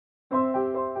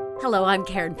Hello, I'm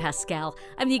Karen Pascal.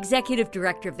 I'm the Executive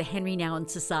Director of the Henri Nouwen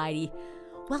Society.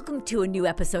 Welcome to a new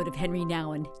episode of Henri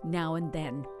Nouwen, Now and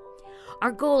Then.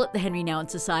 Our goal at the Henri Nouwen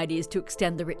Society is to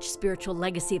extend the rich spiritual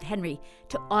legacy of Henri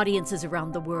to audiences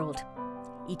around the world.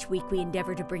 Each week we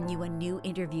endeavor to bring you a new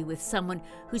interview with someone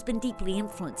who's been deeply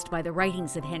influenced by the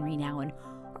writings of Henri Nouwen,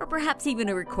 or perhaps even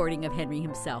a recording of Henri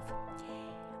himself.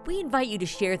 We invite you to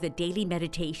share the daily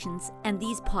meditations and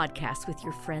these podcasts with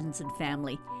your friends and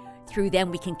family. Through them,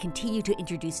 we can continue to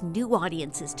introduce new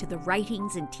audiences to the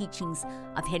writings and teachings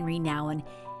of Henri Nouwen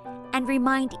and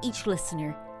remind each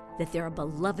listener that they're a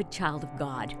beloved child of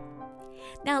God.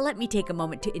 Now, let me take a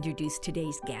moment to introduce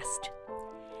today's guest.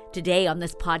 Today on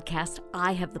this podcast,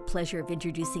 I have the pleasure of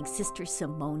introducing Sister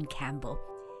Simone Campbell.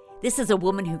 This is a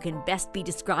woman who can best be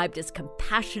described as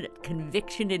compassionate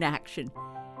conviction in action.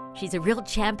 She's a real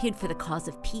champion for the cause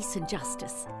of peace and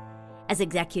justice. As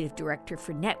Executive Director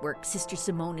for Network, Sister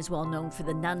Simone is well known for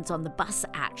the Nuns on the Bus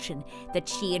action that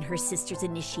she and her sisters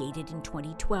initiated in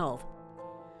 2012.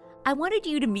 I wanted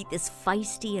you to meet this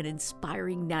feisty and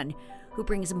inspiring nun who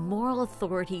brings moral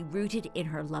authority rooted in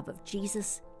her love of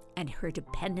Jesus and her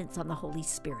dependence on the Holy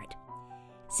Spirit.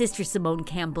 Sister Simone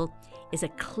Campbell is a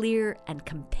clear and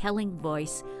compelling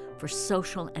voice for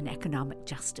social and economic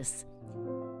justice.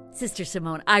 Sister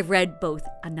Simone, I've read both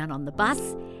A Nun on the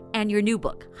Bus and your new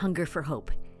book, Hunger for Hope.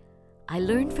 I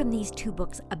learned from these two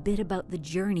books a bit about the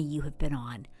journey you have been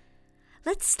on.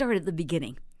 Let's start at the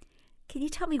beginning. Can you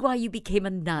tell me why you became a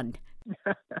nun?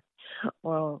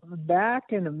 Well,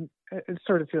 it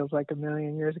sort of feels like a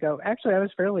million years ago. Actually, I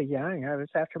was fairly young. I was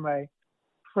after my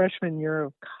freshman year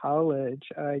of college.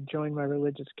 I joined my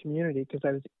religious community because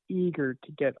I was eager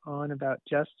to get on about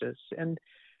justice. And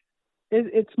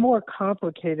it's more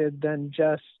complicated than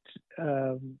just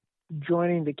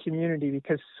joining the community,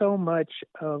 because so much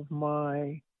of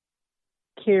my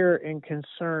care and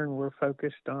concern were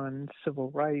focused on civil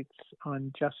rights,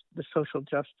 on the social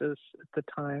justice at the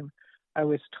time. I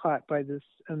was taught by this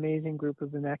amazing group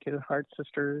of Immaculate Heart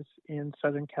Sisters in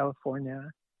Southern California.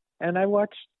 And I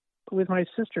watched with my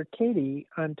sister Katie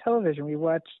on television. We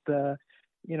watched the,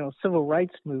 civil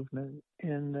rights movement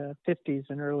in the 50s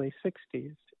and early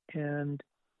 60s. And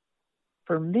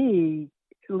for me,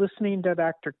 listening to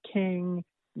Dr. King,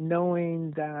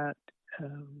 knowing that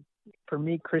for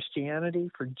me, Christianity,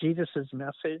 for Jesus's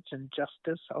message and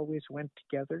justice always went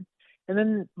together. And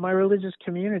then my religious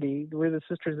community, we're the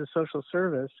Sisters of Social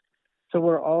Service, so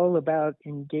we're all about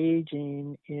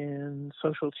engaging in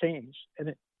social change. And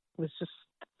it was just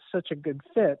such a good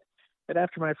fit that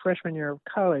after my freshman year of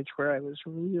college, where I was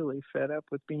really fed up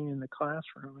with being in the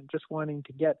classroom and just wanting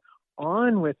to get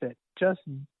on with it, just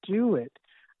do it,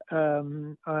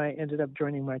 I ended up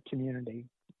joining my community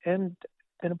and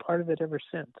been a part of it ever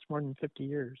since, more than 50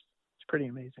 years. It's pretty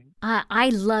amazing. I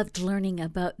loved learning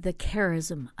about the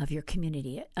charism of your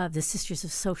community, of the Sisters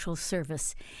of Social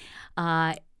Service,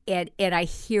 and I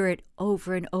hear it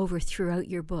over and over throughout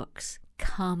your books.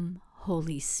 Come,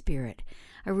 Holy Spirit.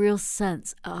 A real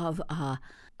sense of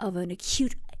an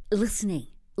acute listening,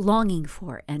 longing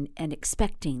for and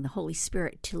expecting the Holy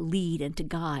Spirit to lead and to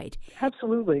guide.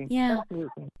 Absolutely. Yeah.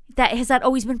 Absolutely. Has that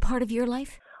always been part of your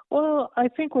life? Well, I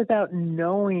think without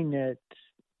knowing it,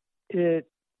 it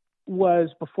was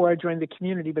before I joined the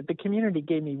community, but the community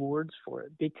gave me words for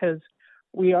it, because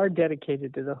we are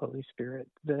dedicated to the Holy Spirit.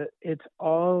 It's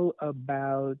all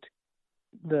about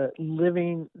the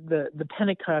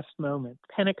Pentecost moment.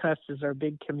 Pentecost is our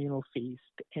big communal feast,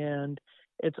 and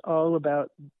it's all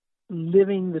about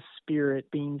living the Spirit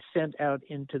being sent out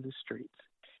into the streets,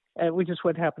 which is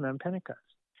what happened on Pentecost.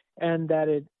 And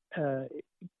that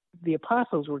the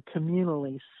apostles were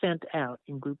communally sent out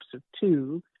in groups of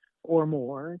 2 or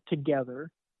more together.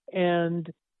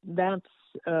 And that's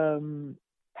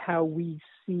how we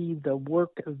see the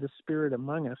work of the Spirit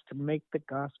among us to make the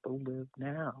gospel live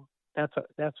now.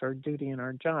 That's our duty and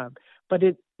our job. But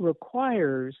it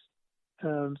requires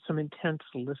some intense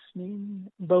listening,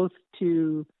 both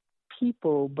to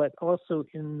people, but also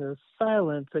in the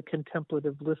silence, a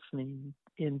contemplative listening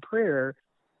in prayer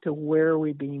to where are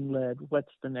we being led?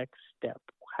 What's the next step?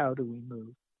 How do we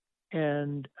move?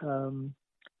 And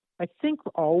I think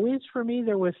always for me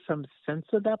there was some sense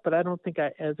of that, but I don't think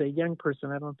as a young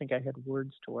person, I don't think I had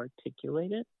words to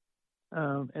articulate it.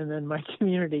 And then my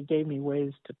community gave me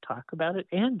ways to talk about it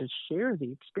and to share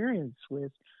the experience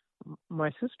with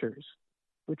my sisters,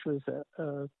 which was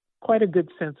quite a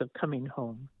good sense of coming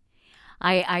home.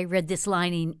 I read this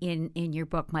line in your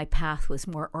book, my path was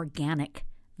more organic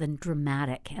than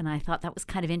dramatic. And I thought that was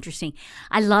kind of interesting.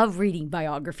 I love reading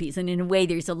biographies, and in a way,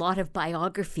 there's a lot of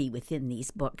biography within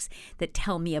these books that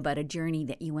tell me about a journey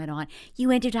that you went on.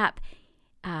 You ended up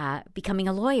becoming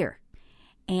a lawyer.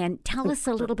 And tell us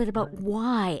a little bit about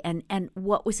why and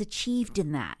what was achieved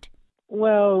in that.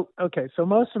 Well, okay, so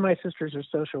most of my sisters are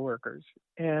social workers,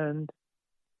 and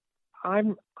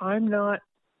I'm not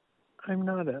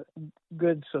a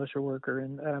good social worker,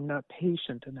 and I'm not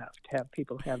patient enough to have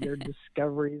people have their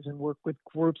discoveries and work with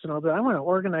groups and all that. I want to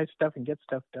organize stuff and get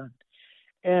stuff done.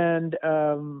 And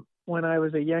when I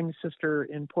was a young sister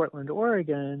in Portland,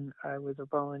 Oregon, I was a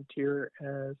volunteer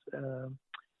as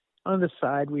on the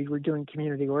side. We were doing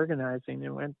community organizing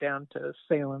and went down to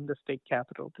Salem, the state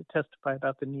capital, to testify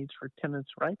about the needs for tenants'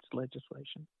 rights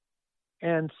legislation.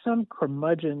 And some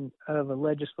curmudgeon of a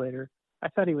legislator, I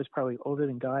thought he was probably older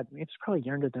than God. He's probably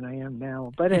younger than I am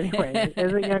now. But anyway,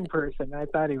 as a young person, I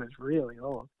thought he was really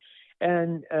old.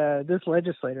 And this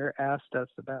legislator asked us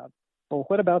about, well,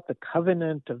 what about the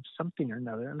covenant of something or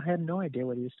another? And I had no idea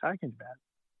what he was talking about.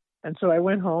 And so I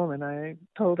went home and I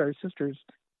told our sisters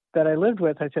that I lived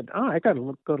with, I said, I got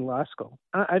to go to law school.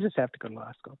 I just have to go to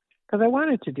law school. Because I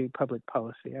wanted to do public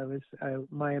policy.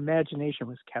 My imagination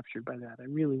was captured by that. I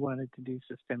really wanted to do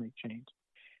systemic change.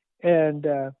 And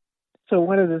so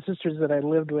one of the sisters that I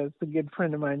lived with, a good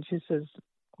friend of mine, she says,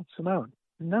 well, Simone,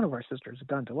 none of our sisters have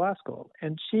gone to law school.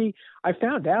 And I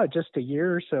found out just a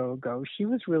year or so ago, she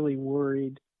was really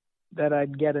worried that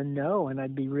I'd get a no and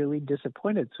I'd be really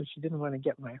disappointed. So she didn't want to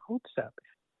get my hopes up.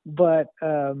 But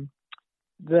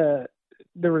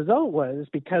the result was,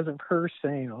 because of her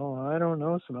saying, I don't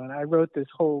know, Simone, I wrote this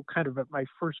whole kind of my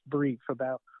first brief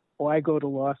about why I go to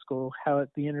law school, how at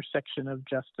the intersection of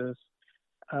justice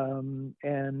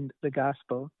and the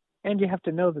gospel. And you have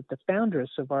to know that the foundress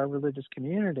of our religious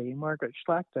community, Margaret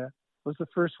Schlachta, was the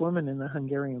first woman in the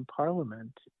Hungarian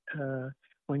parliament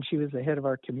when she was the head of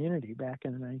our community back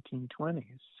in the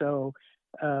 1920s. So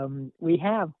we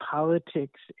have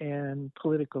politics and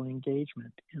political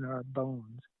engagement in our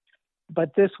bones.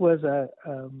 But this was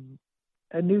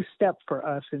a new step for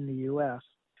us in the U.S.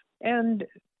 And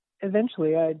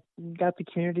eventually I got the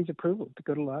community's approval to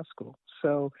go to law school.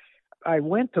 So I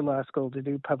went to law school to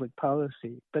do public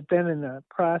policy, but then in the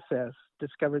process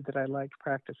discovered that I liked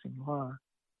practicing law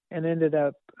and ended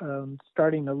up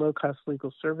starting a low-cost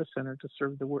legal service center to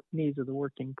serve the needs of the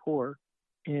working poor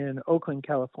in Oakland,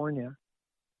 California.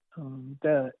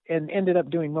 And ended up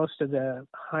doing most of the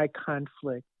high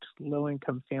conflict, low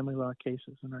income family law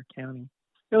cases in our county.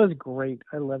 It was great.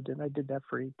 I loved it. I did that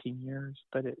for 18 years,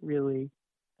 but it really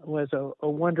was a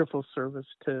wonderful service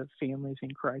to families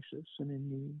in crisis and in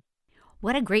need.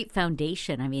 What a great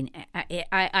foundation. I mean,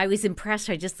 I was impressed.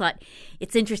 I just thought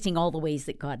it's interesting all the ways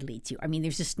that God leads you. I mean,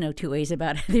 there's just no two ways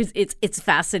about it. It's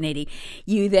fascinating.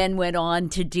 You then went on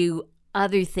to do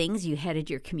other things. You headed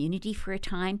your community for a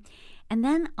time. And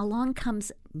then along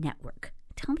comes network.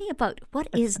 Tell me about what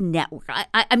is network.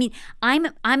 I mean, I'm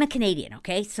a Canadian,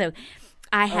 okay? So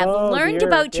I have learned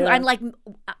about you. Yeah.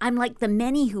 I'm like the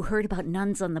many who heard about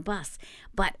Nuns on the Bus,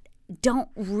 but don't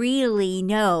really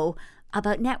know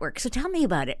about network. So tell me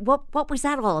about it. What was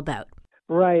that all about?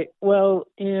 Right. Well,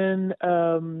 in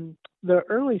the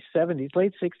early 70s,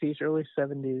 late 60s, early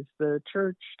 70s, the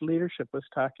church leadership was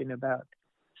talking about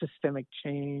systemic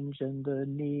change and the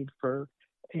need for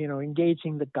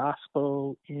engaging the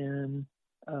gospel in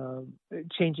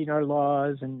changing our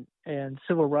laws and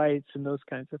civil rights and those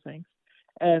kinds of things.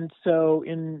 And so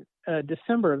in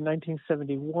December of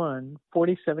 1971,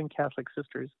 47 Catholic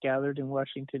sisters gathered in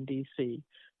Washington, D.C.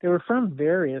 They were from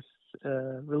various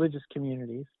religious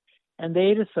communities, and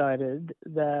they decided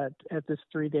that at this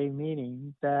 3-day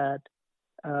meeting that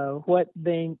what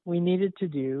we needed to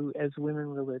do as women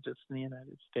religious in the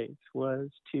United States was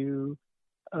to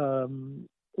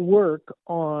work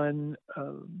on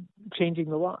changing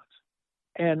the laws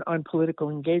and on political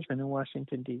engagement in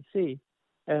Washington, D.C.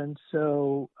 And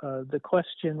so the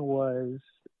question was,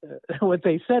 what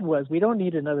they said was, we don't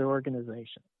need another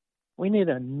organization. We need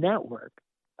a network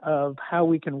of how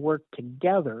we can work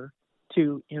together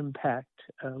to impact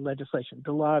legislation,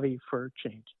 to lobby for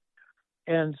change.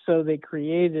 And so they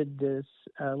created this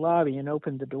lobby and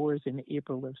opened the doors in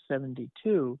April of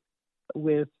 72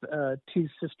 with two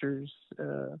sisters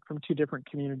from two different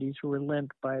communities who were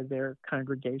lent by their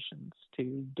congregations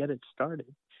to get it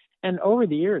started. And over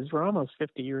the years, we're almost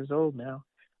 50 years old now,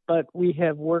 but we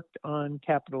have worked on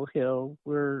Capitol Hill.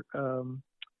 We're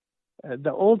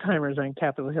the old timers on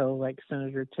Capitol Hill, like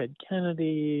Senator Ted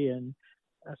Kennedy and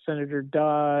Senator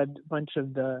Dodd, a bunch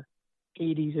of the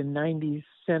 80s and 90s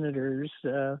senators,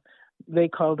 they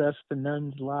called us the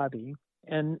Nuns Lobby.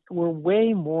 and we're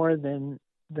way more than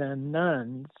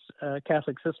nuns,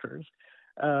 Catholic sisters.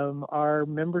 Our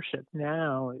membership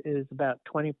now is about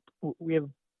 20. We have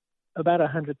about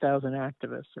 100,000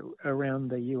 activists around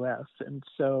the U.S., and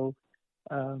so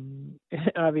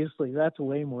obviously that's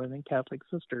way more than Catholic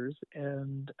sisters.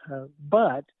 And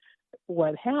but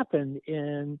what happened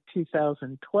in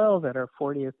 2012 at our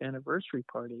 40th anniversary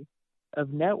party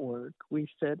of Network, we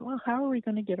said, well, how are we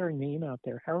going to get our name out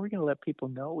there? How are we going to let people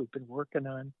know we've been working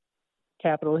on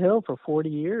Capitol Hill for 40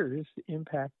 years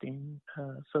impacting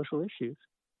social issues?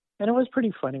 And it was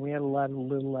pretty funny. We had a lot of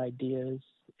little ideas.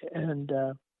 And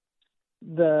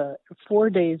the 4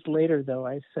 days later, though,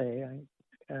 I say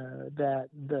that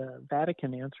the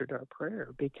Vatican answered our prayer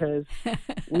because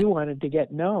we wanted to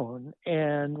get known.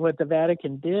 And what the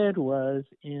Vatican did was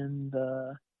in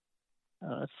the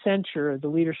censure of the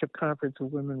Leadership Conference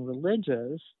of Women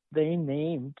Religious, they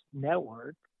named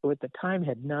Network, who at the time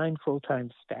had 9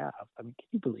 full-time staff. I mean, can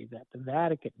you believe that? The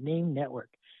Vatican named Network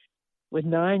with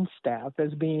 9 staff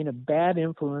as being a bad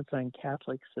influence on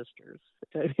Catholic sisters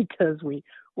because we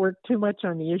worked too much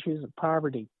on the issues of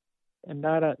poverty and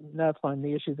not enough on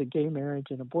the issues of gay marriage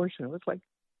and abortion. It was like,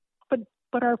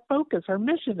 but our focus, our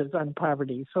mission is on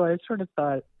poverty. So I sort of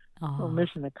thought, well,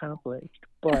 mission accomplished.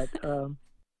 But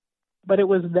it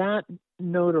was that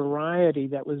notoriety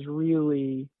that was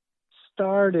really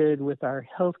started with our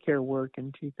healthcare work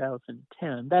in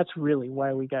 2010. That's really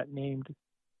why we got named,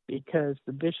 because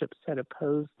the bishops had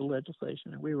opposed the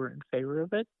legislation and we were in favor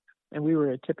of it. And we were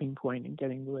at a tipping point in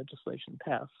getting the legislation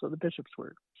passed. So the bishops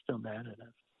were still mad at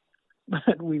us.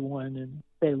 But we won and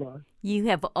they lost. You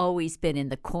have always been in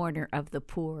the corner of the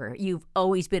poor. You've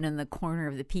always been in the corner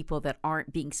of the people that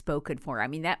aren't being spoken for. I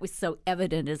mean, that was so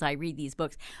evident as I read these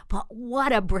books. But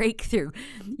what a breakthrough.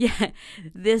 Yeah,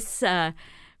 these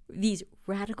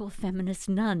radical feminist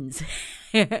nuns.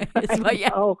 I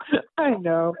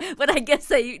know. But I guess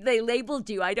they labeled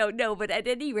you. I don't know. But at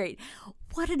any rate,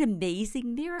 what an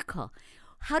amazing miracle.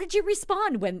 How did you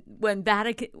respond when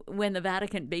the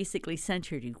Vatican basically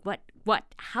censored you?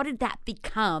 How did that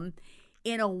become,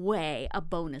 in a way, a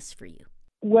bonus for you?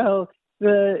 Well,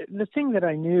 the thing that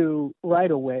I knew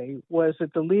right away was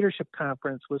that the leadership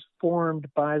conference was formed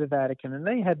by the Vatican, and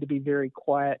they had to be very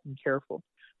quiet and careful.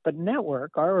 But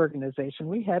Network, our organization,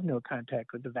 we had no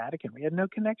contact with the Vatican. We had no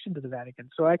connection to the Vatican,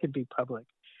 so I could be public.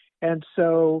 And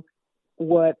so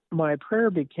what my prayer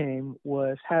became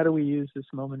was, how do we use this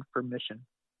moment for mission?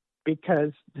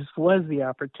 Because this was the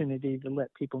opportunity to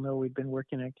let people know we'd been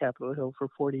working at Capitol Hill for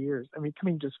 40 years. I mean,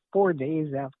 coming just 4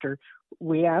 days after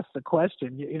we asked the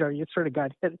question, you sort of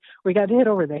got hit. We got hit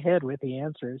over the head with the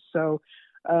answers. So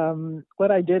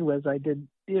what I did was my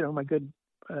good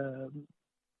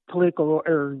political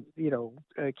or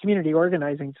community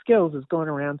organizing skills is going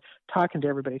around talking to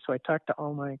everybody. So I talked to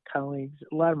all my colleagues,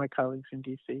 a lot of my colleagues in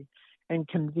DC, and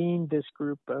convened this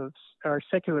group of our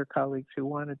secular colleagues who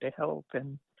wanted to help,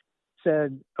 and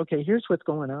said, okay, here's what's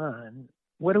going on.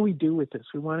 What do we do with this?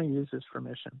 We want to use this for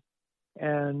mission.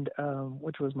 And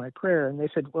which was my prayer. And they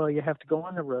said, well, you have to go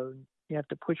on the road. You have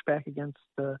to push back against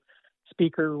the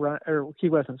speaker, or he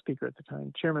wasn't speaker at the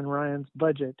time, Chairman Ryan's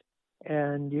budget.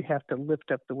 And you have to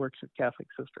lift up the works of Catholic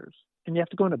sisters. And you have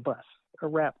to go on a bus, a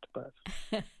wrapped bus.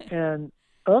 And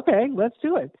okay, let's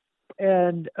do it.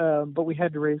 And but we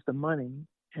had to raise the money,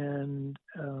 and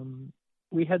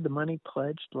we had the money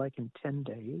pledged like in 10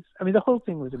 days. I mean, the whole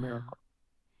thing was a miracle.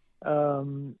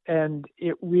 And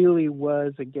it really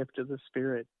was a gift of the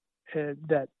Spirit.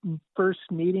 That first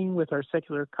meeting with our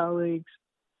secular colleagues,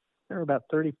 there were about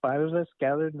 35 of us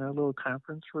gathered in our little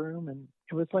conference room, and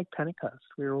it was like Pentecost.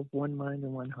 We were of one mind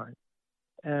and one heart.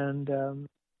 And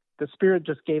the Spirit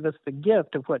just gave us the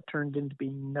gift of what turned into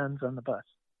being Nuns on the Bus.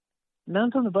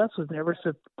 Nuns on the Bus was never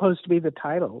supposed to be the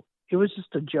title. It was just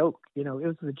a joke. It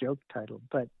was the joke title,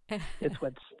 but it's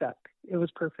what stuck. It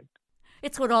was perfect.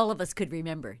 It's what all of us could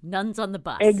remember. Nuns on the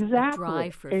Bus. Exactly. A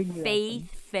drive for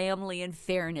faith, family, and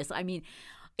fairness. I mean,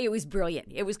 it was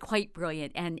brilliant. It was quite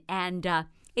brilliant. And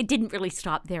it didn't really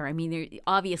stop there. I mean,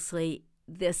 obviously,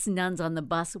 this Nuns on the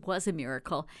Bus was a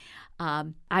miracle.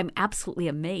 I'm absolutely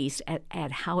amazed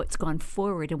at how it's gone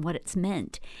forward and what it's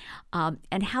meant,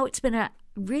 and how it's been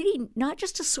really not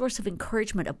just a source of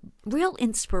encouragement, a real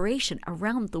inspiration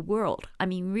around the world. I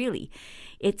mean, really,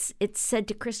 it's said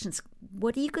to Christians,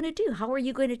 what are you going to do? How are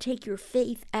you going to take your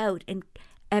faith out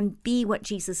and be what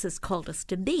Jesus has called us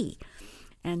to be?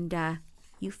 And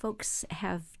you folks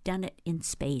have done it in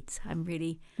spades. I'm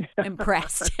really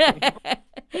impressed.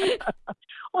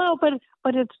 Well,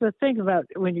 but it's the thing about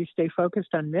when you stay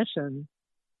focused on mission,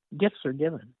 gifts are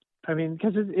given. I mean,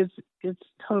 because it's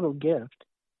total gift.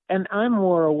 And I'm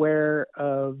more aware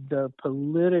of the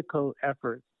political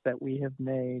efforts that we have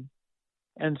made.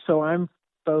 And so I'm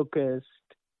focused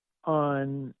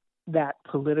on that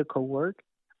political work.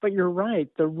 But you're right,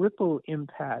 the ripple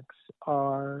impacts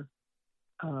are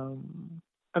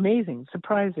amazing,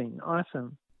 surprising,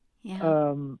 awesome. Yeah.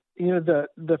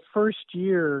 The first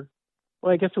year,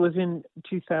 well, I guess it was in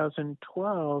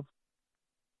 2012,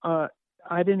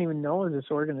 I didn't even know of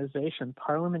this organization,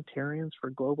 Parliamentarians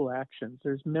for Global Actions.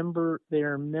 They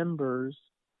are members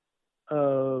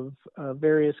of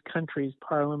various countries'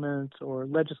 parliaments or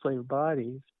legislative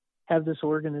bodies have this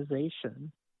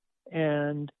organization,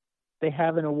 and they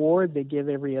have an award they give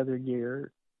every other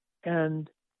year, and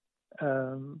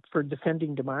for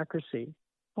defending democracy.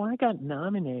 Well, I got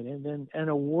nominated and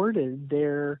awarded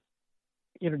their,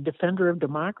 Defender of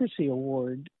Democracy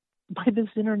award by this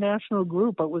international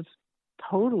group. It was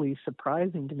totally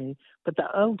surprising to me. But the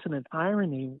ultimate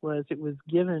irony was it was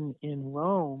given in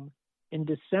Rome in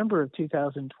December of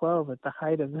 2012 at the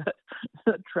height of the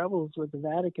troubles with the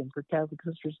Vatican for Catholic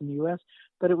sisters in the U.S.,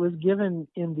 but it was given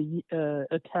in the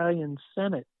Italian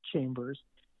Senate chambers.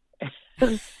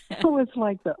 It was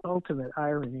like the ultimate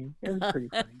irony. It was pretty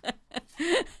funny.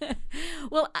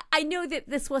 Well, I know that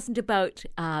this wasn't about,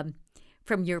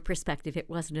 from your perspective, it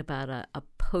wasn't about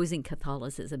opposing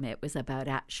Catholicism. It was about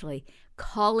actually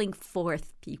calling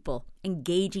forth people,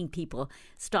 engaging people,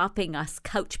 stopping us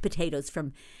couch potatoes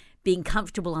from being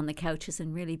comfortable on the couches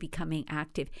and really becoming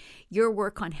active. Your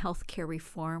work on healthcare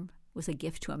reform was a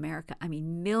gift to America. I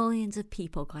mean, millions of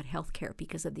people got health care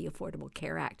because of the Affordable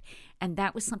Care Act. And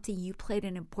that was something you played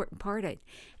an important part in.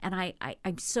 And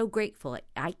I'm so grateful.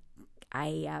 I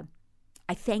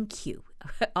thank you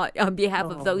on behalf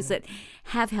of those that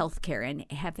have health care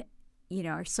and have,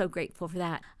 are so grateful for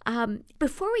that.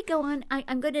 Before we go on,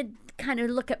 I'm going to kind of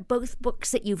look at both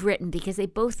books that you've written because they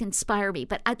both inspire me.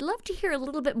 But I'd love to hear a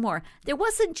little bit more. There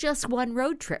wasn't just one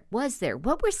road trip, was there?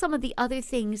 What were some of the other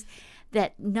things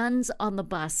that Nuns on the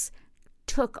Bus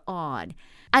took on?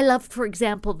 I loved, for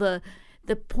example, the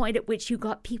point at which you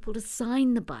got people to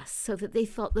sign the bus so that they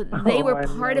felt that they were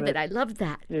part of it. I loved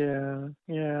that.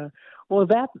 Yeah. Well,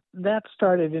 that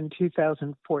started in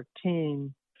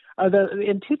 2014.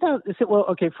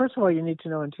 First of all, you need to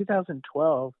know in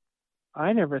 2012,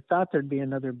 I never thought there'd be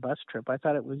another bus trip. I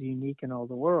thought it was unique in all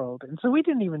the world. And so we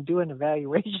didn't even do an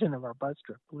evaluation of our bus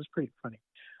trip. It was pretty funny.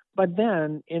 But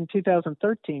then in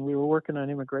 2013, we were working on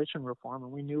immigration reform,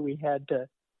 and we knew we had to,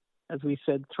 as we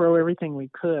said, throw everything we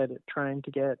could at trying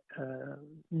to get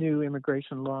new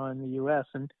immigration law in the U.S.,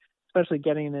 and especially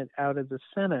getting it out of the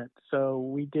Senate. So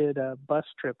we did a bus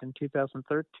trip in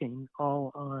 2013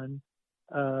 all on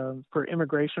for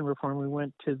immigration reform. We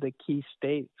went to the key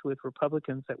states with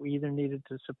Republicans that we either needed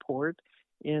to support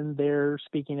in their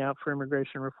speaking out for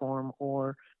immigration reform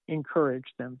or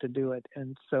encourage them to do it.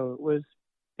 And so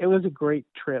it was a great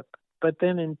trip. But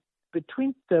then in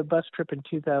between the bus trip in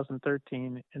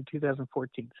 2013 and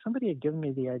 2014, somebody had given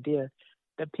me the idea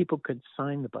that people could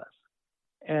sign the bus.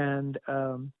 And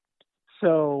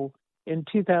so in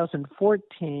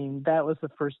 2014, that was the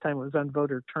first time it was on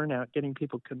voter turnout, getting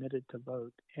people committed to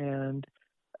vote. And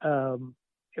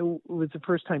it was the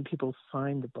first time people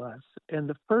signed the bus. And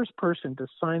the first person to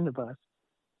sign the bus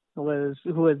was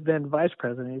who was then vice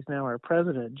president. He's now our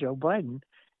president, Joe Biden.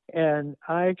 And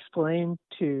I explained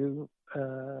to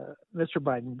Mr.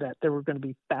 Biden that there were going to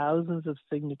be thousands of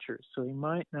signatures, so he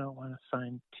might not want to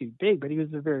sign too big, but he was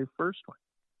the very first one.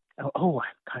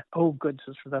 Oh, good,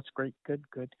 sister, that's great,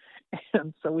 good.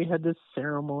 And so we had this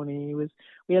ceremony.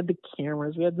 We had the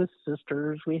cameras, we had the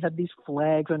sisters, we had these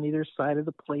flags on either side of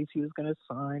the place he was going to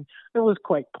sign. It was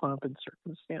quite pomp and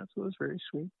circumstance. It was very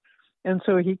sweet. And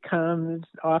so he comes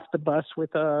off the bus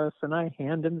with us, and I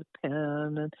hand him the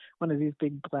pen and one of these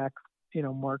big black,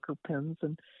 marker pens,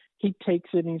 and he takes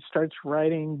it and he starts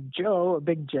writing Joe, a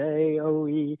big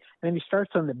J-O-E, and then he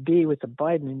starts on the B with the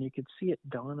Biden, and you could see it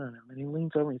dawn on him. And he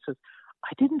leans over and he says, "I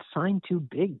didn't sign too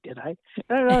big, did I?"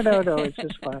 No, it's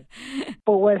just fine.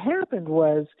 But what happened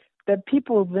was that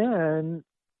people then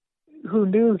who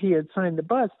knew he had signed the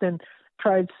bus then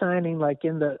tried signing like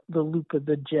in the loop of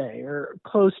the J or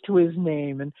close to his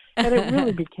name. And it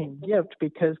really became gift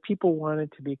because people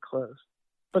wanted to be close.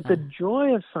 But the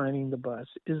joy of signing the bus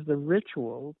is the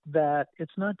ritual that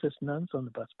it's not just nuns on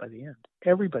the bus by the end.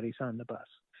 Everybody's on the bus.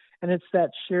 And it's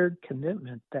that shared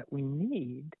commitment that we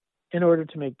need in order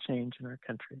to make change in our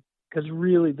country. Because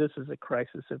really, this is a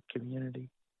crisis of community.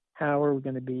 How are we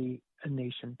going to be a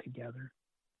nation together?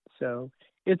 So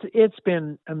it's been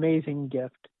an amazing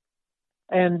gift.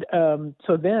 And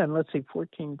so then, let's see,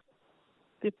 14,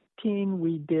 15,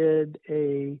 we did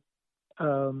a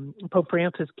Pope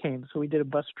Francis came, so we did a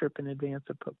bus trip in advance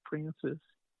of Pope Francis.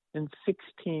 In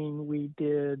 16, we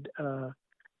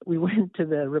went to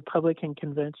the Republican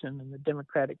convention and the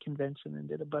Democratic convention and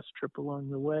did a bus trip along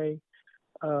the way,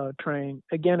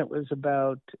 again, it was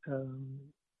about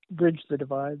bridge the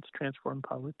divides, transform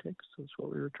politics. That's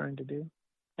what we were trying to do.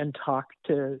 And talk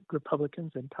to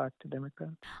Republicans and talk to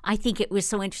Democrats. I think it was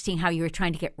so interesting how you were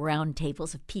trying to get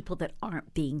roundtables of people that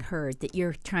aren't being heard, that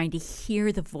you're trying to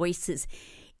hear the voices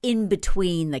in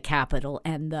between the Capitol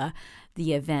and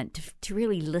the event, to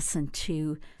really listen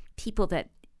to people that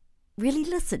really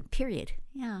listen, period.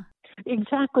 Yeah.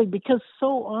 Exactly, because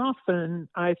so often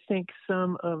I think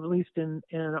at least in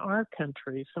our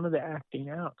country, some of the acting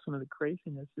out, some of the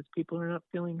craziness is people are not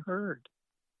feeling heard.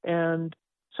 And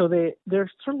so they're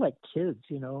sort of like kids,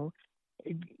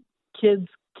 Kids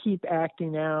keep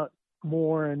acting out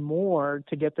more and more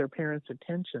to get their parents'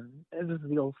 attention. This is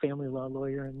the old family law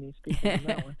lawyer in me speaking on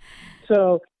that one.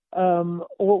 So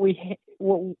what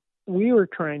we were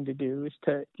trying to do is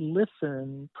to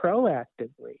listen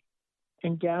proactively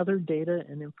and gather data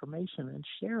and information and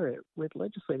share it with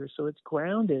legislators so it's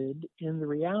grounded in the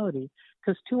reality.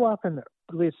 Because too often,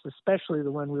 at least especially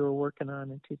the one we were working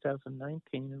on in 2019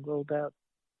 and rolled out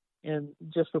and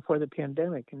just before the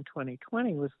pandemic in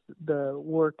 2020, was the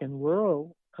work in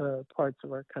rural parts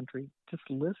of our country, just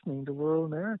listening to rural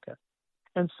America.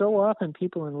 And so often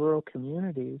people in rural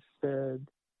communities said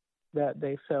that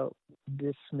they felt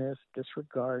dismissed,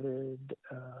 disregarded,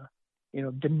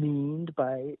 demeaned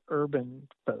by urban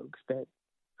folks, that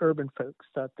urban folks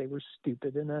thought they were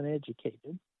stupid and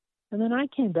uneducated. And then I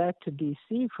came back to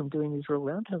D.C. from doing these rural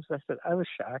roundtables. I was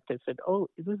shocked. I said, oh,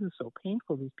 this is so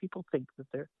painful. These people think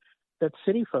that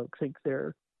city folk think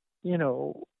they're,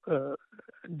 dumb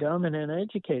and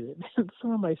uneducated. And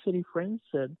some of my city friends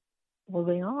said, well,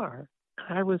 they are.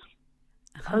 I was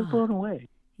blown away.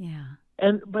 Yeah.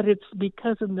 But it's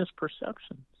because of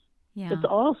misperceptions. Yeah. It's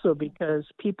also because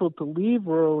people to leave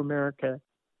rural America,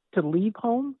 to leave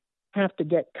home, have to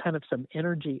get kind of some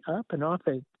energy up, and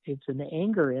often it's an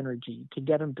anger energy to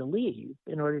get them to leave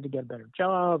in order to get a better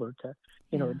job or to,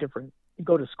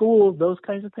 go to school, those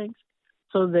kinds of things.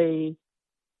 So they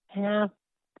have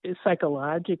to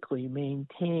psychologically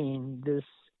maintain this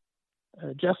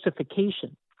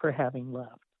justification for having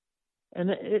left. And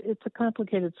it's a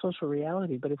complicated social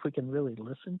reality, but if we can really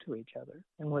listen to each other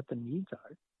and what the needs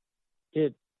are,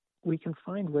 we can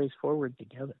find ways forward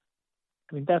together.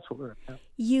 I mean, that's what we're about.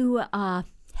 You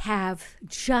have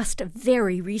just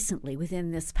very recently,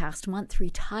 within this past month,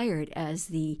 retired as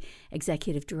the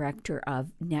executive director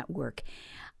of Network.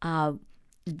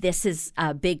 This is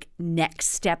a big next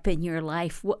step in your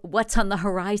life. What's on the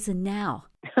horizon now?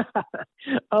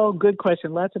 Oh, good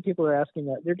question. Lots of people are asking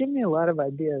that. They're giving me a lot of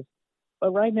ideas.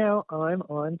 But right now, I'm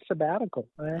on sabbatical.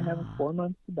 I have a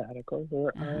 4-month sabbatical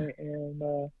where I am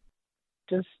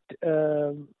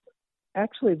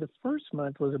actually, the first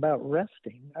month was about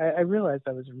resting. I realized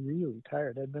I was really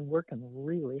tired. I'd been working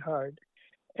really hard.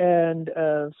 And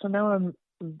so now I'm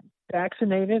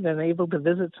vaccinated and able to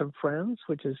visit some friends,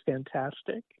 which is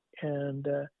fantastic. And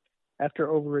after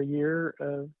over a year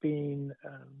of being,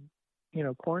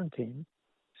 quarantined.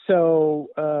 So,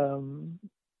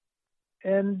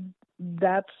 and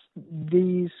that's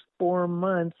these 4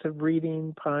 months of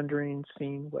reading, pondering,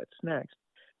 seeing what's next.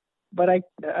 But I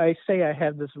say I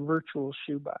have this virtual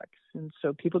shoebox. And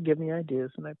so people give me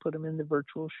ideas and I put them in the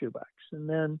virtual shoebox. And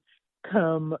then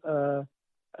come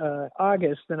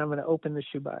August, then I'm going to open the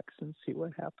shoebox and see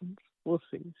what happens. We'll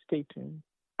see. Stay tuned.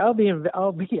 I'll be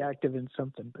active in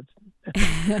something, but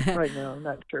right now I'm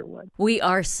not sure what. We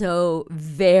are so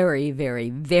very,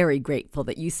 very, very grateful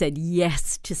that you said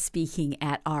yes to speaking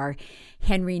at our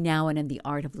Henri Nouwen and the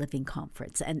Art of Living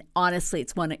conference. And honestly,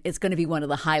 it's going to be one of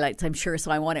the highlights, I'm sure. So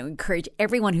I want to encourage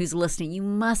everyone who's listening, you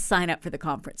must sign up for the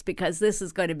conference because this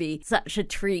is going to be such a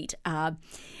treat.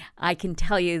 I can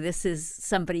tell you this is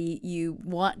somebody you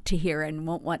want to hear and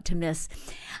won't want to miss.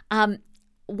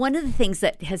 One of the things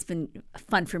that has been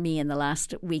fun for me in the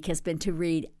last week has been to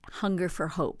read Hunger for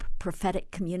Hope, Prophetic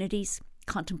Communities,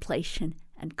 Contemplation,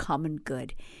 and Common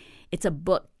Good. It's a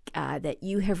book that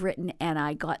you have written, and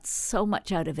I got so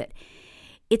much out of it.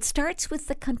 It starts with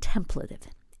the contemplative,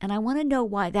 and I want to know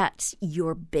why that's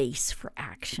your base for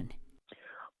action.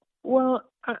 Well,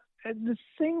 the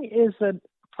thing is that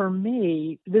for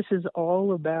me, this is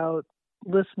all about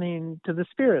listening to the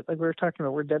Spirit. Like we were talking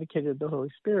about, we're dedicated to the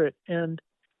Holy Spirit. And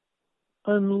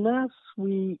unless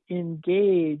we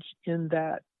engage in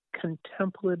that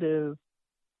contemplative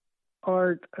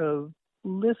art of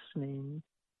listening,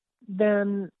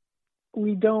 then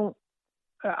we don't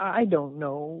I don't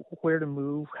know where to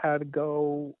move, how to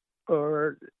go,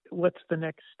 or what's the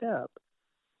next step.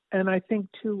 And I think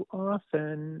too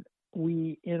often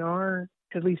we,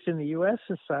 at least in the U.S.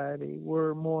 society,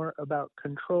 we're more about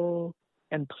control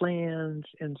and plans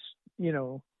and, you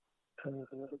know,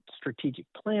 strategic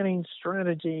planning,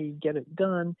 strategy, get it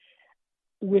done,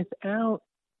 without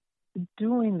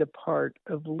doing the part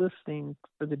of listening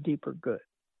for the deeper good,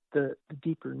 the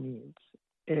deeper needs.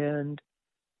 And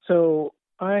so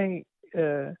I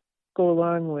go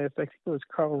along with, I think it was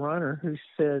Karl Rahner who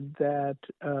said that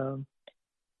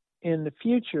in the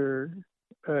future,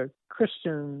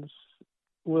 Christians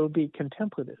will be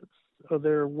contemplatives, or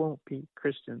there won't be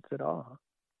Christians at all.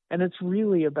 And it's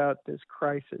really about this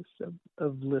crisis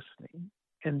of listening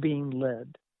and being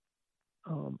led.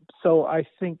 So I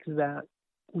think that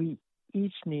we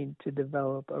each need to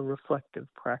develop a reflective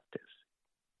practice.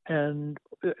 And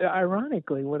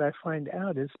ironically, what I find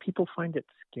out is people find it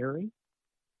scary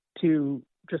to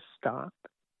just stop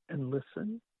and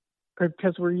listen,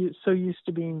 because we're so used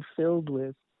to being filled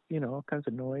with, you know, all kinds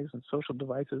of noise and social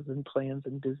devices and plans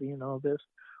and busy and all this,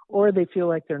 or they feel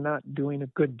like they're not doing a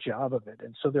good job of it,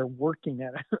 and so they're working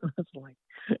at it. It's like,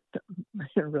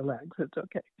 relax, it's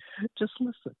okay. Just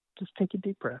listen. Just take a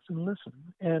deep breath and listen.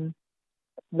 And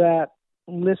that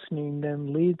listening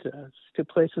then leads us to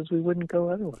places we wouldn't go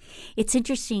otherwise. It's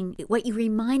interesting. What you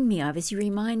remind me of is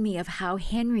how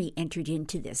Henri entered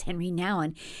into this, Henri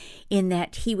Nouwen, in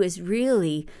that he was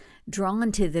really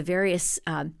drawn to the various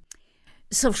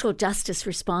social justice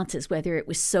responses, whether it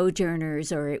was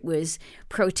sojourners or it was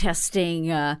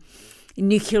protesting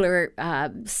nuclear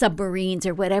submarines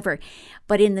or whatever.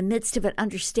 But in the midst of it,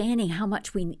 understanding how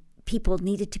much people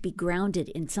needed to be grounded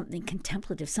in something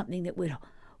contemplative, something that would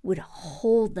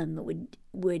hold them, that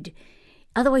would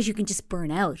otherwise you can just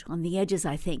burn out on the edges,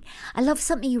 I think. I love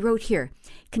something you wrote here.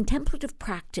 Contemplative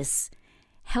practice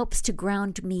helps to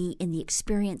ground me in the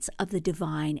experience of the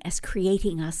divine as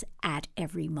creating us at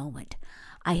every moment.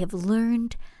 I have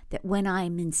learned that when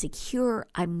I'm insecure,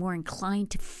 I'm more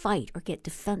inclined to fight or get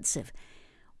defensive.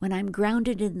 When I'm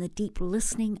grounded in the deep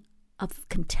listening of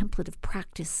contemplative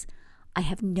practice, I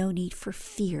have no need for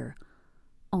fear,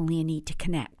 only a need to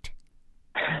connect.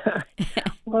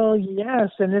 Well, yes,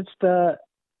 and it's the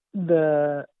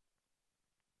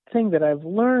thing that I've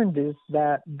learned is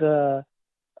that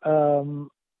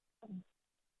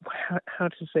how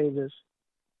to say this,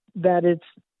 that it's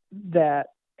that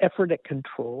effort at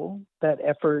control, that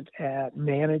effort at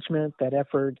management, that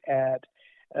effort at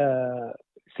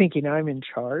thinking I'm in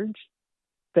charge,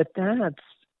 that's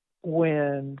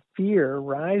when fear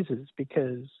rises,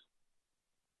 because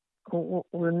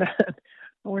we're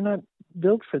not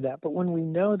built for that. But when we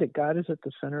know that God is at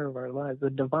the center of our lives,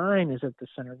 the divine is at the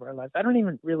center of our lives. I don't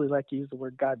even really like to use the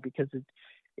word God, because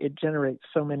it generates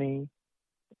so many,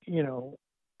 you know,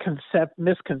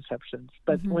 misconceptions.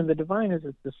 But when the divine is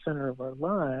at the center of our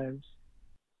lives,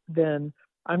 then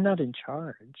I'm not in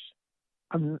charge.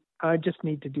 I just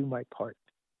need to do my part.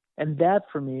 And that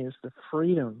for me is the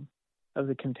freedom of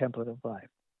the contemplative life.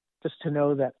 Just to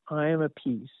know that I am a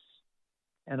piece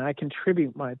and I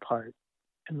contribute my part,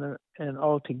 and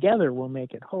all together we'll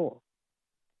make it whole.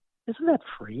 Isn't that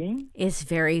freeing? It's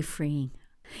very freeing.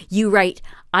 You write,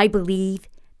 I believe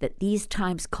that these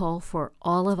times call for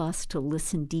all of us to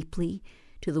listen deeply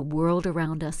to the world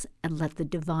around us and let the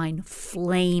divine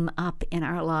flame up in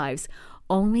our lives.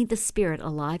 Only the Spirit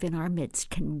alive in our midst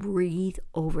can breathe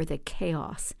over the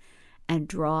chaos and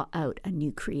draw out a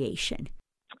new creation.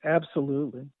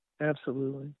 Absolutely.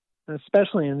 Absolutely.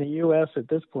 Especially in the U.S. at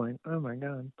this point. Oh, my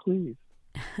God, please.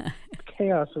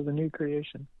 Chaos of the new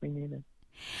creation. We need it.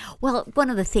 Well, one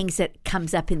of the things that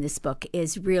comes up in this book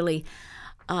is really,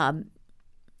 in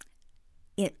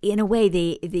a way,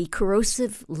 the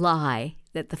corrosive lie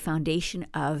that the foundation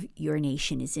of your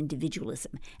nation is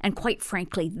individualism. And quite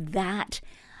frankly, that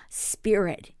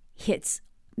spirit hits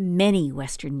many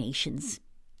Western nations,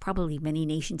 probably many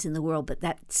nations in the world, but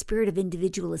that spirit of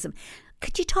individualism.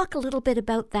 Could you talk a little bit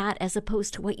about that as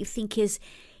opposed to what you think is,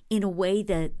 in a way,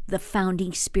 the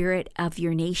founding spirit of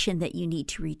your nation that you need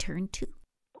to return to?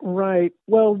 Right.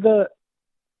 Well,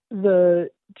 the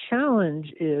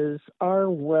challenge is our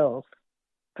wealth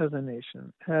as a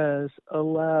nation has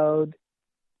allowed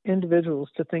individuals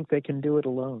to think they can do it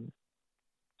alone.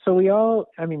 So we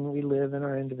live in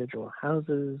our individual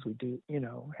houses. We do,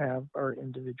 have our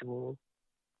individual,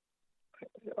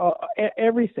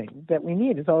 everything that we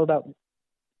need is all about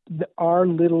our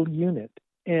little unit.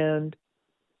 And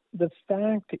the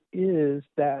fact is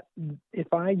that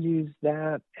if I use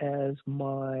that as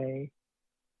my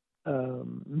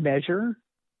measure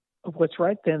of what's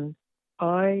right, then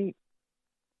I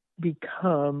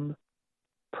become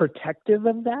protective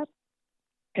of that.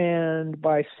 And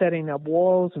by setting up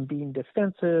walls and being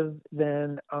defensive,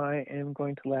 then I am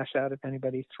going to lash out if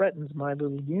anybody threatens my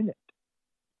little unit.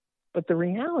 But the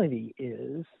reality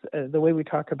is, the way we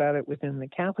talk about it within the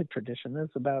Catholic tradition is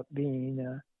about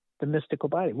being the mystical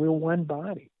body. We're one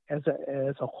body as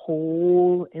a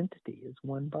whole entity, as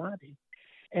one body.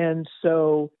 And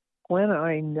so when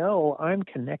I know I'm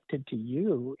connected to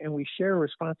you and we share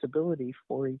responsibility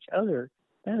for each other,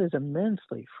 that is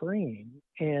immensely freeing.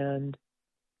 And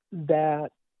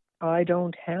that I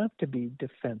don't have to be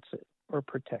defensive or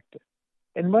protective.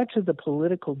 And much of the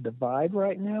political divide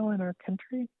right now in our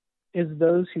country is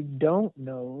those who don't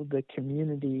know the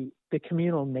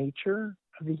communal nature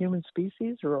of the human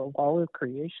species or of all of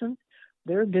creation.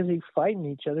 They're busy fighting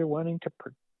each other, wanting to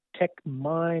protect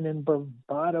mine and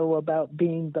bravado about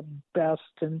being the best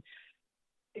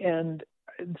and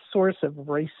source of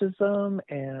racism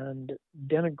and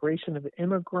denigration of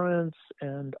immigrants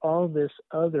and all this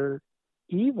other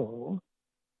evil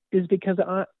is because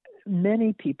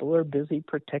many people are busy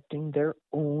protecting their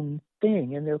own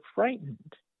thing and they're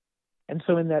frightened. And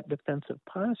so in that defensive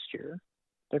posture,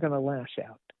 they're going to lash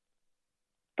out.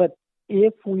 But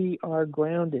if we are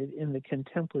grounded in the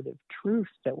contemplative truth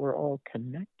that we're all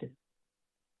connected,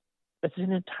 it's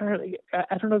an entirely,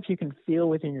 I don't know if you can feel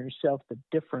within yourself the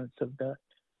difference of the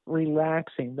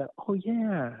relaxing, oh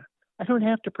yeah, I don't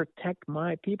have to protect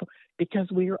my people because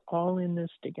we are all in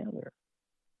this together.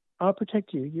 I'll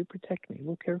protect you, you protect me,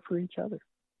 we'll care for each other.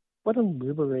 What a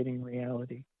liberating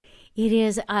reality. It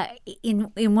is.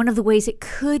 In one of the ways, it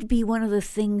could be one of the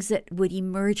things that would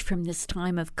emerge from this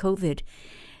time of COVID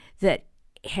that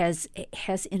has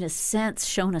in a sense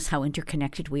shown us how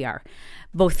interconnected we are,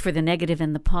 both for the negative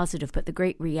and the positive, but the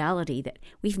great reality that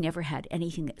we've never had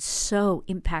anything that so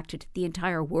impacted the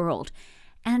entire world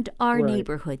and our right.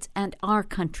 neighborhoods and our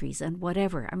countries and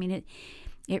whatever. I mean,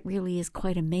 it really is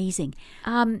quite amazing.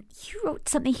 You wrote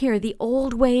something here, the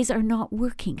old ways are not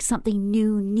working. Something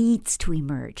new needs to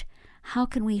emerge. How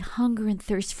can we hunger and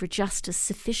thirst for justice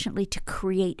sufficiently to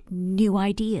create new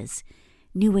ideas,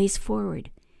 new ways forward?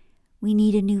 We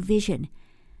need a new vision.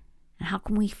 And how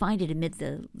can we find it amid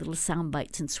the little sound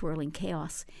bites and swirling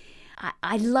chaos?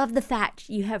 I love the fact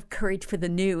you have courage for the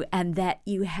new and that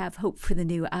you have hope for the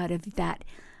new out of that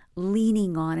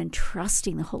leaning on and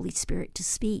trusting the Holy Spirit to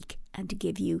speak and to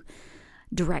give you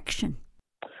direction.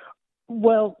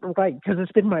 Well, right, because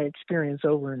it's been my experience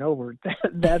over and over.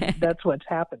 That's what's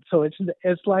happened. So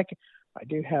it's like I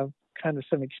do have kind of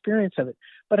some experience of it.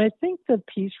 But I think the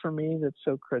piece for me that's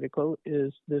so critical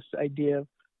is this idea of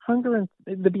hunger and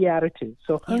the Beatitudes.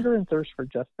 So hunger and thirst for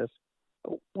justice.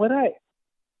 What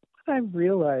I've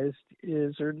realized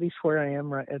is, or at least where I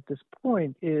am right at this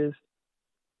point, is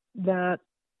that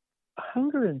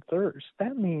hunger and thirst,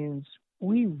 that means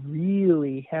we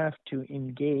really have to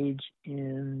engage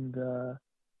in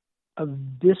a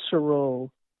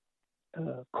visceral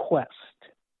quest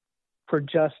for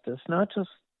justice, not just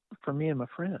for me and my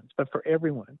friends, but for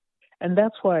everyone. And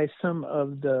that's why some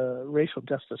of the racial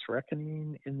justice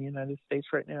reckoning in the United States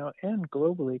right now and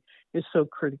globally is so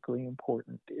critically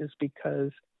important, is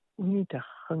because we need to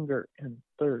hunger and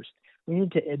thirst. We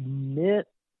need to admit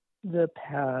the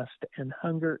past and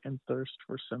hunger and thirst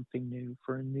for something new,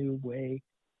 for a new way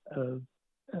of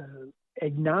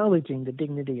acknowledging the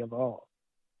dignity of all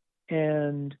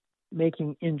and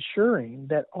ensuring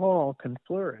that all can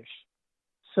flourish.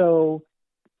 So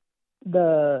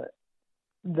the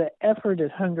effort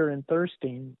at hunger and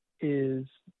thirsting is,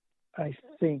 I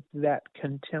think, that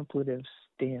contemplative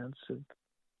stance of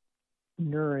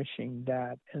nourishing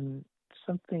that, and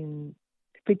something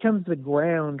becomes the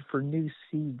ground for new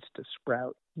seeds to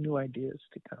sprout, new ideas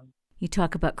to come. You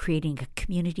talk about creating a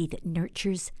community that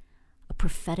nurtures a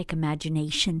prophetic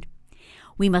imagination.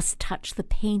 We must touch the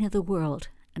pain of the world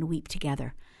and weep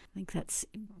together. I think that's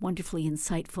wonderfully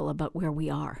insightful about where we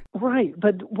are. Right,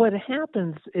 but what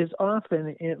happens is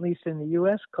often, at least in the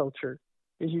U.S. culture,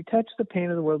 is you touch the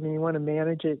pain of the world and you want to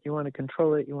manage it, you want to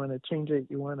control it, you want to change it,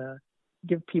 you want to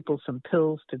give people some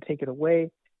pills to take it away.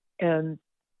 And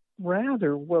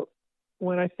rather, what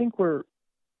I think we're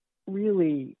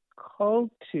really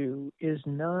called to is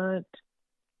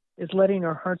letting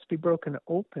our hearts be broken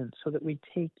open so that we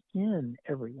take in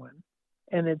everyone.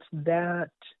 And it's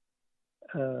that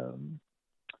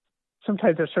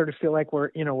sometimes I sort of feel like we're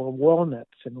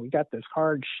walnuts and we got this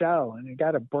hard shell and we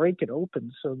got to break it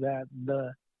open so that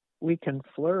we can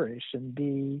flourish and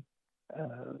be,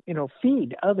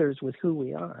 feed others with who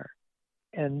we are.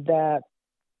 And that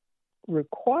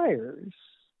requires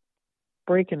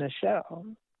breaking a shell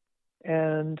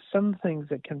And some things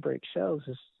that can break shells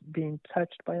is being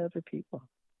touched by other people,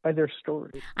 by their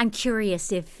stories. I'm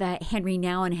curious if Henri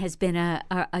Nouwen has been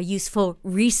a useful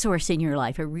resource in your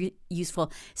life, a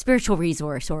useful spiritual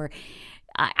resource or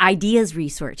ideas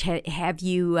resource. Have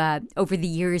you, over the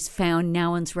years, found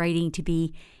Nouwen's writing to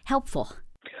be helpful?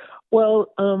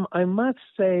 Well, I must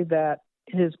say that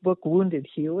his book, Wounded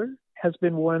Healer, has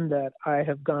been one that I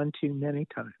have gone to many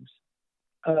times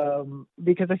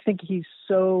because I think he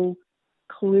so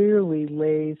clearly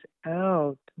lays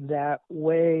out that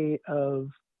way of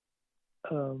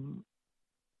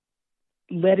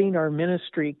letting our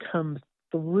ministry come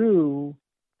through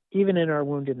even in our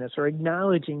woundedness, or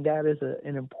acknowledging that as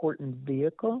an important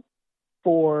vehicle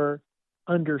for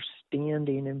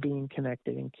understanding and being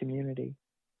connected in community.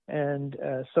 And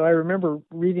so I remember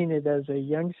reading it as a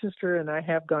young sister, and I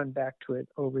have gone back to it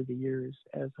over the years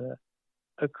as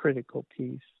a critical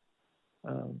piece.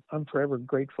 I'm forever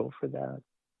grateful for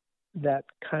that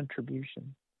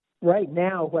contribution. Right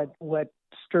now, what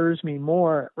stirs me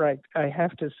more, right, I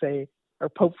have to say, are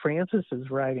Pope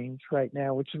Francis's writings right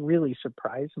now, which really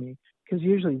surprised me, because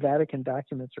usually Vatican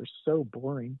documents are so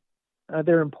boring.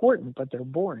 They're important, but they're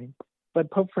boring.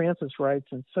 But Pope Francis writes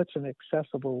in such an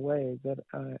accessible way that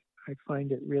I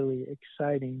find it really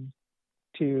exciting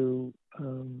to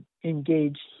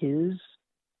engage his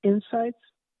insights.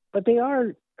 But they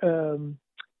are in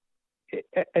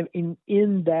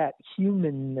that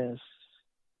humanness.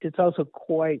 It's also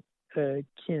quite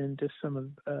akin to some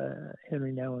of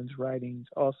Henri Nouwen's writings,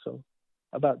 also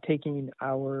about taking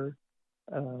our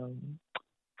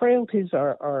frailties,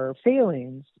 our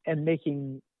failings, and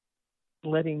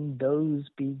letting those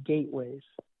be gateways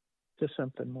to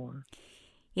something more.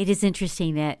 It is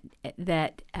interesting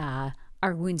that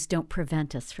our wounds don't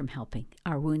prevent us from helping.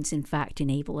 Our wounds, in fact,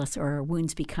 enable us, or our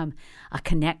wounds become a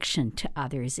connection to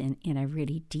others in a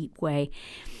really deep way.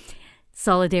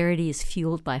 Solidarity is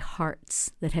fueled by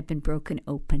hearts that have been broken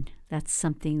open. That's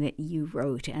something that you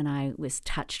wrote, and I was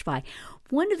touched by.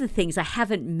 One of the things I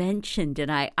haven't mentioned,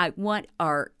 and I want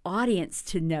our audience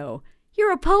to know,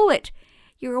 you're a poet.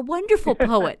 You're a wonderful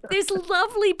poet. There's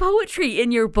lovely poetry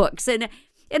in your books, and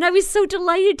I was so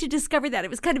delighted to discover that. It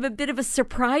was kind of a bit of a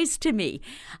surprise to me.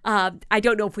 I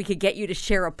don't know if we could get you to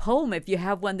share a poem, if you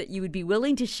have one that you would be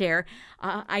willing to share.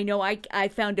 I know I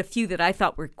found a few that I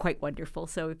thought were quite wonderful,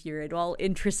 so if you're at all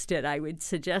interested, I would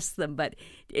suggest them. But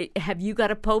have you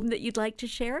got a poem that you'd like to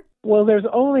share? Well, there's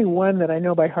only one that I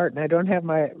know by heart, and I don't have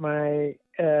my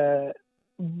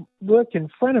book in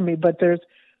front of me, but there's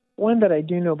one that I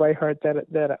do know by heart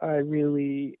that I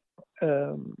really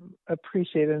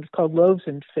appreciate, and it's called Loaves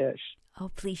and Fish. Oh,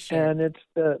 please share. And it's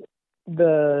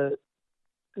the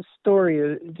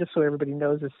story, just so everybody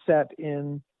knows, is set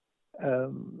in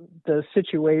the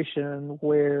situation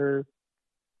where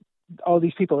all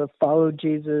these people have followed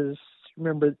Jesus.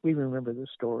 We remember the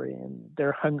story, and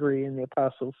they're hungry, and the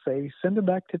apostles say, "Send them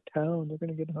back to town. They're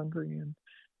going to get hungry." And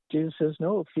Jesus says,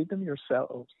 "No, feed them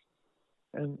yourselves."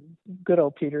 And good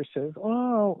old Peter says,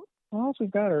 "Oh, all we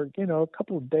got are, a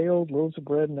couple of day-old loaves of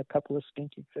bread and a couple of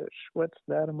stinky fish. What's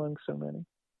that among so many?"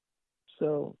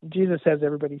 So Jesus has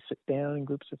everybody sit down in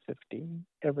groups of 50,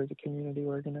 ever the community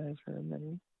organizer, and then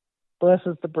he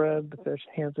blesses the bread, the fish,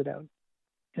 hands it out.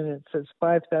 And it says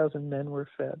 5,000 men were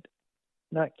fed,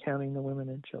 not counting the women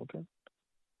and children.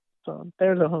 So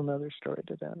there's a whole other story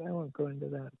to that. I won't go into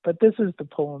that. But this is the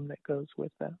poem that goes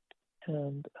with that.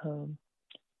 And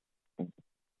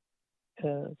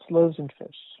it's Loaves and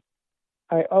Fish.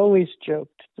 I always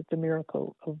joked that the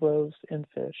miracle of loaves and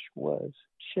fish was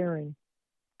sharing.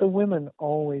 The women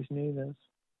always knew this.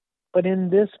 But in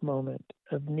this moment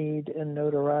of need and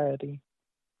notoriety,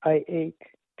 I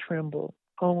ache, tremble,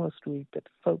 almost weep at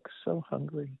folks so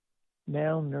hungry,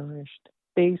 malnourished,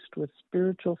 faced with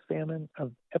spiritual famine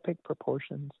of epic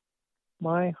proportions.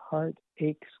 My heart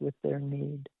aches with their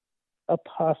need.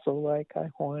 Apostle-like I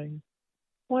whine.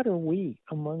 What are we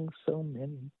among so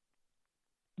many?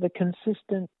 The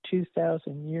consistent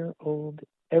 2,000-year-old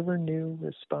ever-new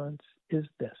response is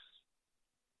this: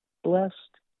 blessed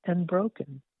and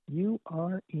broken, you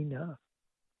are enough.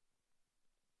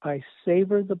 I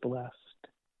savor the blessed,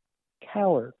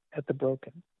 cower at the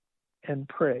broken, and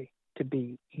pray to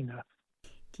be enough.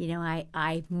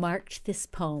 I marked this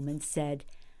poem and said,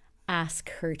 ask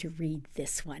her to read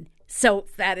this one. So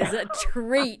that is a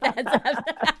treat.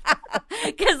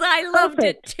 Because I loved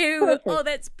it too. Perfect. Oh,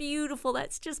 that's beautiful.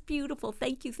 That's just beautiful.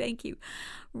 Thank you.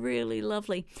 Really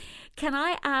lovely. Can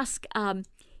I ask,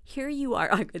 here you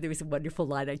are. There was a wonderful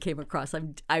line I came across.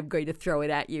 I'm going to throw it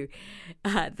at you.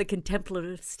 The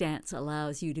contemplative stance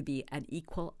allows you to be an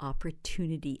equal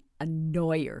opportunity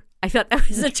annoyer. I thought that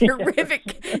was a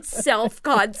terrific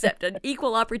self-concept, an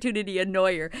equal opportunity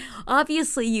annoyer.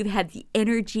 Obviously, you had the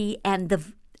energy and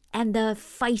the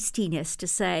feistiness to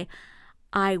say,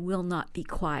 I will not be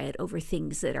quiet over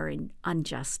things that are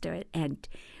unjust and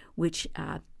which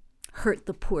hurt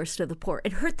the poorest of the poor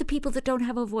and hurt the people that don't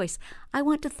have a voice. I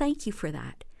want to thank you for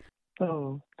that.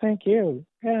 Oh, thank you.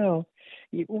 Yeah,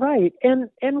 right. And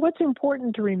what's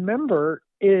important to remember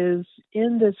is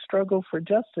in this struggle for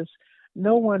justice,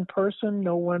 no one person,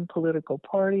 no one political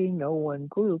party, no one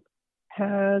group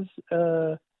has,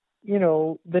 the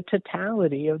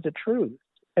totality of the truth.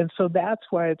 And so that's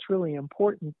why it's really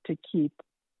important to keep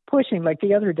pushing. Like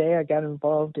the other day, I got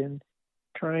involved in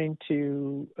trying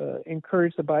to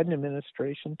encourage the Biden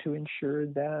administration to ensure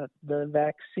that the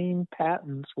vaccine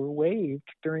patents were waived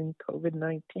during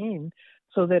COVID-19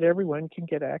 so that everyone can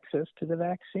get access to the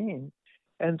vaccine.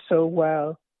 And so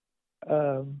while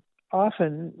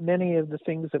often many of the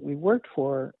things that we worked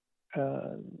for,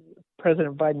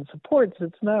 President Biden supports,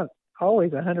 it's not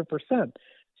always 100%.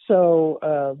 So,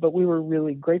 but we were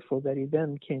really grateful that he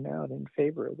then came out in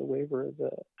favor of the waiver of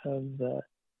the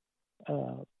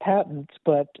patents.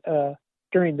 But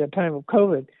during the time of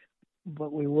COVID,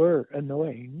 but we were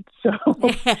annoying. So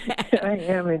I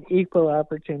am an equal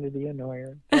opportunity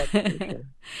annoyer. That's for sure.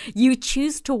 You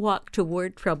choose to walk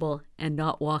toward trouble and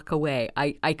not walk away.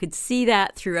 I could see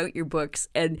that throughout your books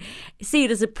and see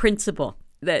it as a principle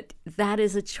that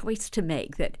is a choice to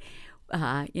make, that,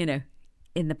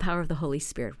 in the power of the Holy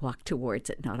Spirit, walk towards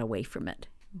it, not away from it.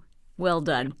 Well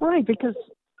done. Right, because,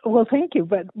 well, thank you.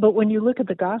 But when you look at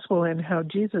the gospel and how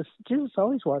Jesus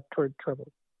always walked toward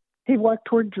trouble. He walked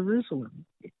toward Jerusalem.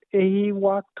 He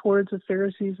walked towards the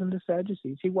Pharisees and the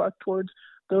Sadducees. He walked towards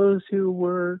those who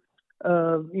were,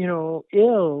 ill,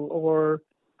 or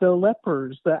the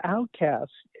lepers, the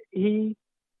outcasts. He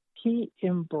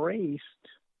embraced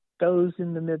those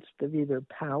in the midst of either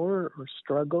power or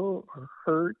struggle or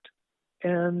hurt.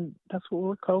 And that's what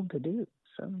we're called to do.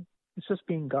 So it's just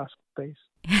being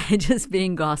gospel-based. Just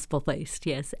being gospel-based,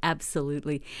 yes,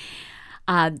 absolutely.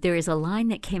 There is a line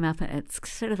that came up, and it's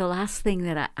sort of the last thing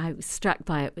that I was struck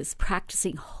by. It was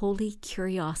practicing holy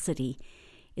curiosity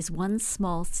is one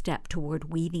small step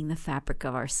toward weaving the fabric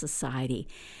of our society.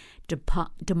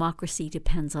 Democracy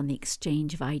depends on the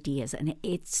exchange of ideas, and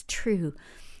it's true.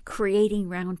 Creating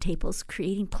roundtables,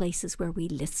 creating places where we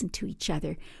listen to each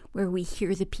other, where we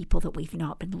hear the people that we've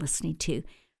not been listening to,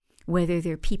 whether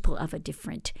they're people of a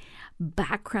different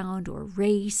background or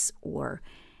race or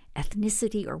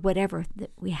ethnicity or whatever, that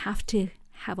we have to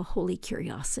have a holy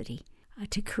curiosity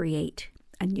to create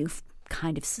a new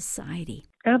kind of society.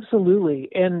 Absolutely.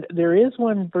 And there is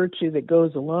one virtue that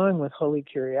goes along with holy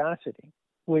curiosity,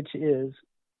 which is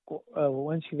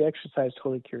once you've exercised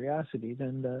holy curiosity,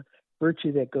 then the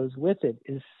virtue that goes with it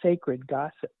is sacred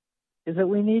gossip, is that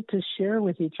we need to share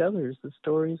with each other the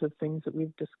stories of things that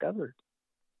we've discovered.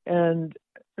 And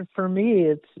for me,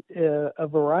 it's a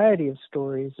variety of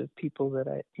stories of people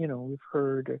that we've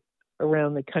heard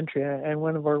around the country. And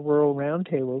one of our rural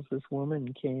roundtables, this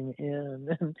woman came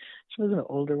in, and she was an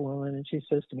older woman, and she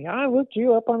says to me, I looked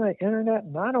you up on the internet,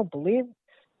 and I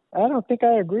don't think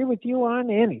I agree with you on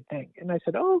anything. And I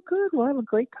said, oh, good, we'll have a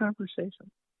great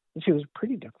conversation. And she was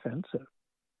pretty defensive.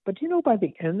 But, by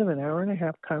the end of an hour and a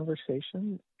half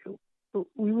conversation,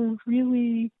 we were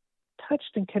really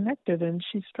touched and connected. And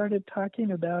she started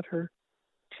talking about her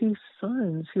two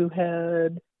sons who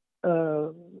had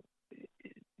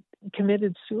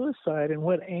committed suicide and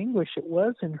what anguish it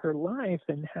was in her life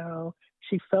and how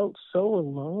she felt so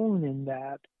alone in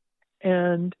that.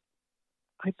 And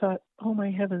I thought, oh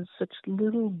my heavens, such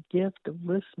little gift of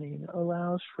listening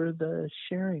allows for the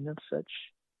sharing of such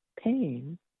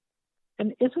pain.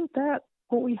 And isn't that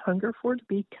what we hunger for, to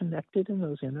be connected in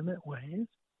those intimate ways?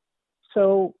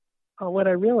 So what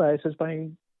I realized is by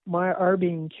our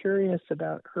being curious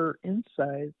about her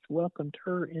insights welcomed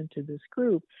her into this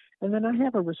group. And then I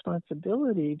have a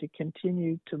responsibility to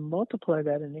continue to multiply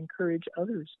that and encourage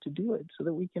others to do it so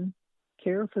that we can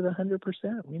care for the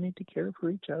 100%. We need to care for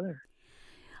each other.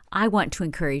 I want to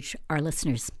encourage our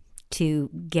listeners to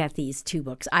get these two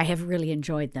books. I have really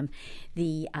enjoyed them.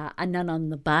 The A Nun on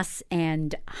the Bus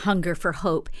and Hunger for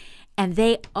Hope. And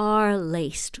they are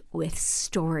laced with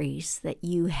stories that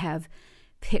you have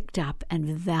picked up and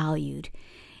valued.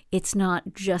 It's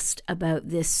not just about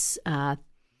this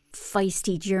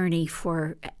feisty journey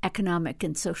for economic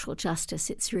and social justice.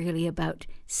 It's really about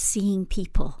seeing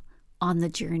people on the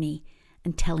journey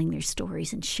and telling their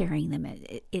stories and sharing them.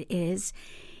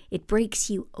 It breaks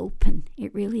you open.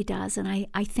 It really does. And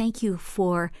I thank you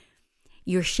for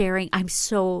your sharing. I'm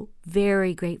so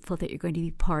very grateful that you're going to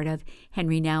be part of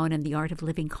Henri Nouwen and the Art of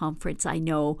Living Conference. I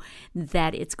know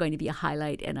that it's going to be a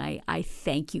highlight, and I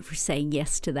thank you for saying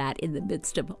yes to that in the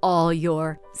midst of all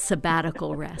your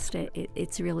sabbatical rest.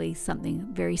 It's really something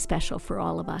very special for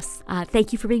all of us.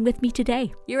 Thank you for being with me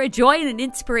today. You're a joy and an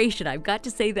inspiration. I've got to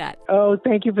say that. Oh,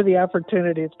 thank you for the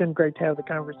opportunity. It's been great to have the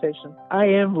conversation. I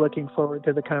am looking forward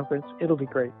to the conference. It'll be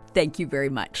great. Thank you very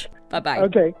much. Bye-bye.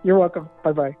 Okay, you're welcome.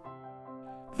 Bye-bye.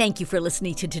 Thank you for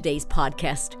listening to today's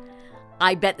podcast.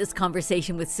 I bet this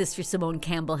conversation with Sister Simone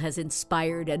Campbell has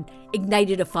inspired and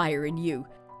ignited a fire in you.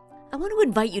 I want to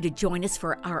invite you to join us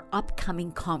for our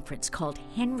upcoming conference called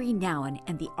Henri Nouwen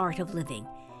and the Art of Living.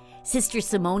 Sister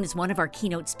Simone is one of our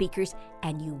keynote speakers,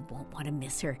 and you won't want to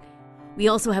miss her. We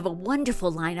also have a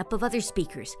wonderful lineup of other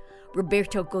speakers: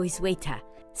 Roberto Goizueta,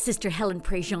 Sister Helen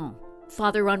Prejean,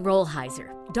 Father Ron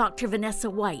Rollheiser, Dr. Vanessa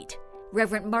White,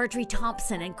 Reverend Marjorie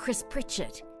Thompson, and Chris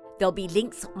Pritchett. There'll be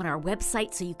links on our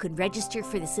website so you can register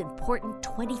for this important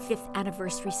 25th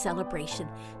anniversary celebration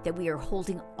that we are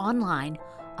holding online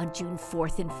on June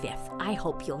 4th and 5th. I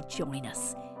hope you'll join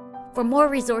us. For more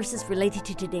resources related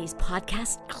to today's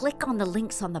podcast, click on the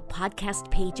links on the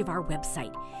podcast page of our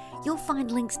website. You'll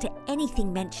find links to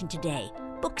anything mentioned today,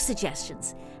 book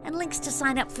suggestions, and links to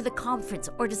sign up for the conference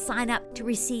or to sign up to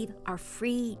receive our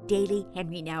free daily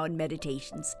Henri Nouwen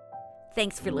meditations.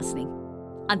 Thanks for listening.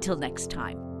 Until next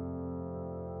time.